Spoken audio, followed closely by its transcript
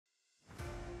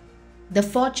The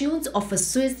fortunes of a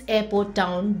Swiss airport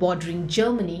town bordering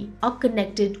Germany are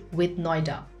connected with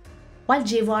Noida. While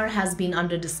Jewar has been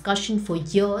under discussion for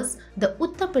years, the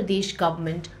Uttar Pradesh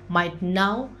government might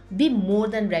now be more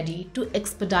than ready to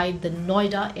expedite the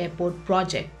Noida airport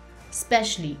project,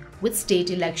 especially with state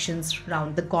elections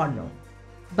round the corner.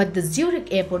 But the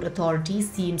Zurich Airport Authority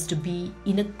seems to be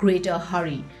in a greater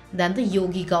hurry than the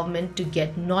Yogi government to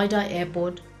get Noida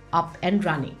Airport up and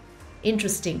running.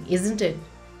 Interesting, isn't it?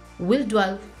 We'll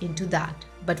delve into that.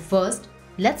 But first,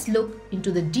 let's look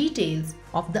into the details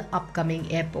of the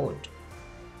upcoming airport.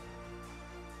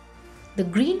 The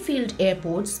Greenfield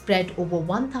Airport, spread over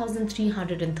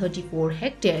 1,334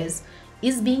 hectares,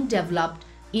 is being developed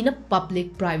in a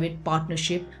public-private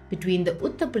partnership between the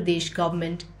Uttar Pradesh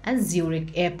government and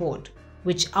Zurich Airport,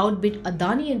 which outbid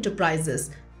Adani Enterprises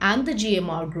and the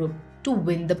GMR Group to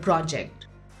win the project.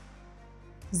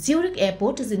 Zurich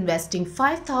Airport is investing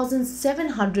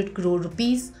 5,700 crore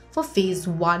rupees for Phase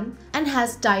 1 and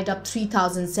has tied up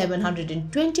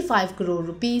 3,725 crore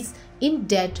rupees in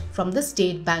debt from the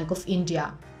State Bank of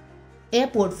India.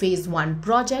 Airport Phase 1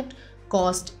 project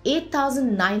cost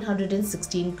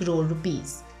 8,916 crore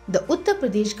rupees. The Uttar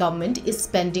Pradesh government is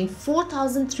spending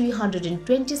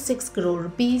 4,326 crore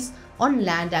rupees on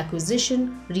land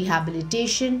acquisition,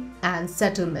 rehabilitation and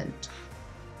settlement.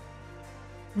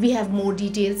 We have more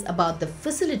details about the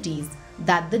facilities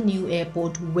that the new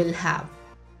airport will have.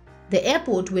 The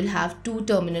airport will have two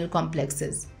terminal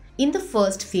complexes. In the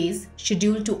first phase,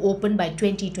 scheduled to open by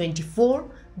 2024,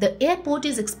 the airport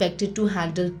is expected to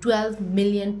handle 12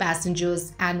 million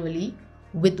passengers annually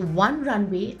with one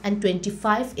runway and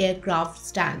 25 aircraft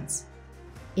stands.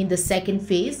 In the second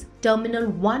phase, Terminal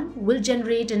 1 will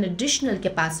generate an additional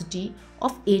capacity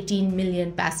of 18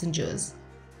 million passengers.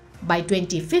 By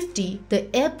 2050, the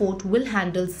airport will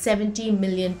handle 70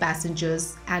 million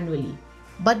passengers annually.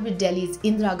 But with Delhi's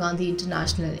Indira Gandhi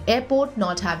International Airport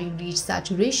not having reached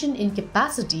saturation in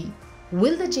capacity,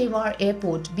 will the Jewar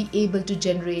Airport be able to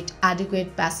generate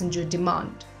adequate passenger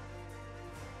demand?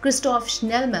 Christoph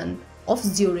Schnellmann of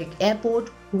Zurich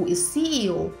Airport, who is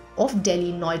CEO of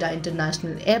Delhi Noida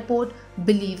International Airport,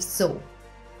 believes so.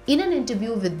 In an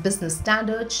interview with Business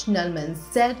Standard, Schnellmann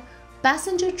said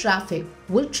passenger traffic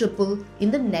will triple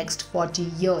in the next 40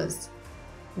 years.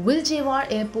 Will Jewar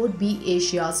Airport be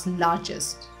Asia's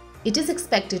largest? It is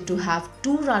expected to have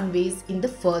 2 runways in the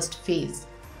first phase.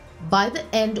 By the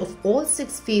end of all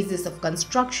 6 phases of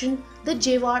construction, the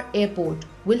Jewar Airport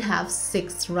will have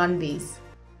 6 runways.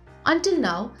 Until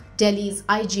now, Delhi's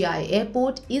IGI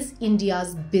Airport is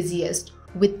India's busiest,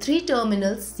 with 3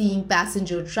 terminals seeing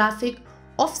passenger traffic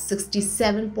of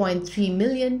 67.3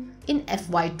 million in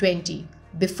FY20,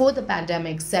 before the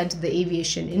pandemic sent the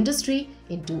aviation industry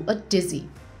into a tizzy.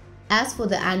 As for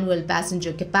the annual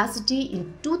passenger capacity,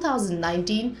 in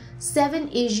 2019, 7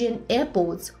 Asian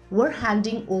airports were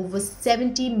handling over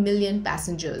 70 million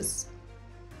passengers.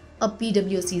 A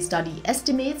PwC study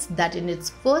estimates that in its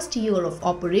first year of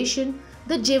operation,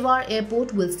 the Jewar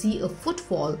Airport will see a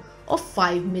footfall of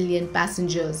 5 million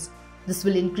passengers. This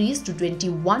will increase to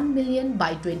 21 million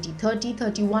by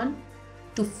 2030-31,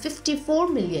 to 54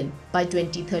 million by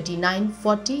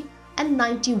 2039-40 and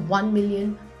 91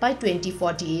 million by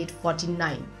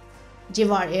 2048-49.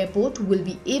 Jewar Airport will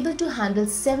be able to handle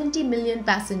 70 million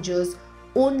passengers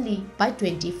only by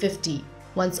 2050,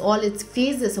 once all its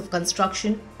phases of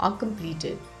construction are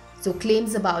completed. So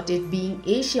claims about it being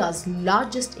Asia's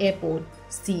largest airport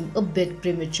seem a bit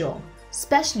premature,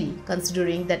 especially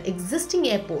considering that existing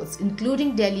airports,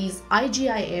 including Delhi's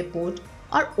IGI Airport,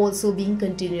 are also being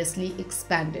continuously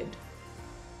expanded.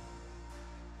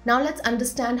 Now let's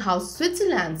understand how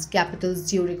Switzerland's capital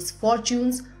Zurich's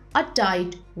fortunes are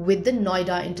tied with the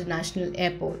Noida International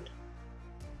Airport.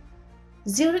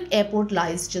 Zurich Airport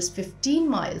lies just 15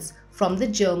 miles from the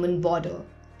German border,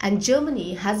 and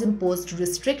Germany has imposed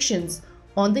restrictions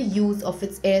on the use of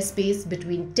its airspace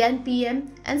between 10 p.m.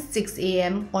 and 6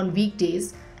 a.m. on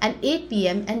weekdays and 8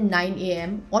 p.m. and 9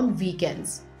 a.m. on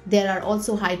weekends. There are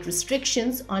also height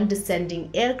restrictions on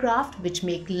descending aircraft, which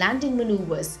make landing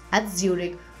maneuvers at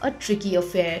Zurich a tricky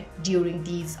affair during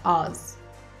these hours.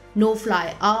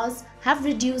 No-fly hours have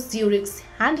reduced Zurich's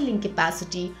handling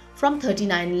capacity from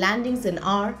 39 landings an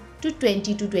hour to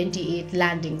 20 to 28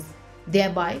 landings,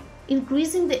 thereby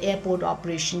increasing the airport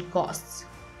operation costs.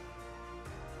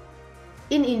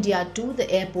 In India too, the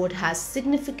airport has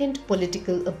significant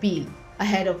political appeal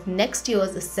ahead of next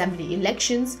year's assembly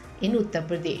elections in Uttar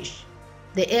Pradesh.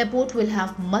 The airport will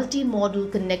have multi-modal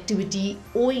connectivity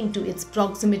owing to its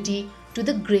proximity to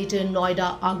the Greater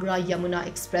Noida Agra Yamuna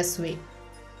Expressway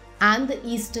and the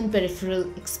Eastern Peripheral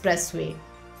Expressway.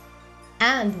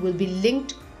 and will be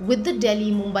linked with the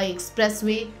Delhi-Mumbai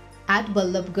Expressway at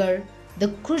Vallabhgarh, the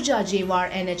Noida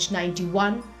Jewar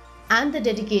NH91 and the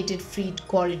dedicated freight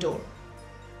corridor.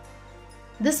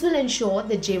 This will ensure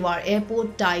the Jewar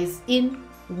Airport ties in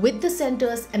with the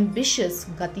centre's ambitious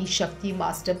Gati Shakti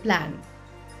master plan.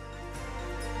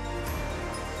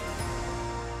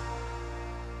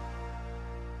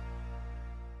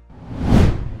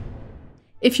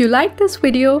 If you liked this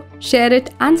video, share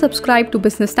it and subscribe to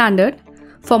Business Standard.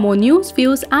 For more news,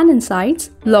 views and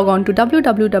insights, log on to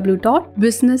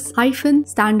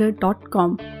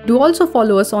www.business-standard.com. Do also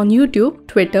follow us on YouTube,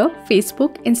 Twitter,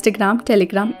 Facebook, Instagram,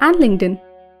 Telegram and LinkedIn.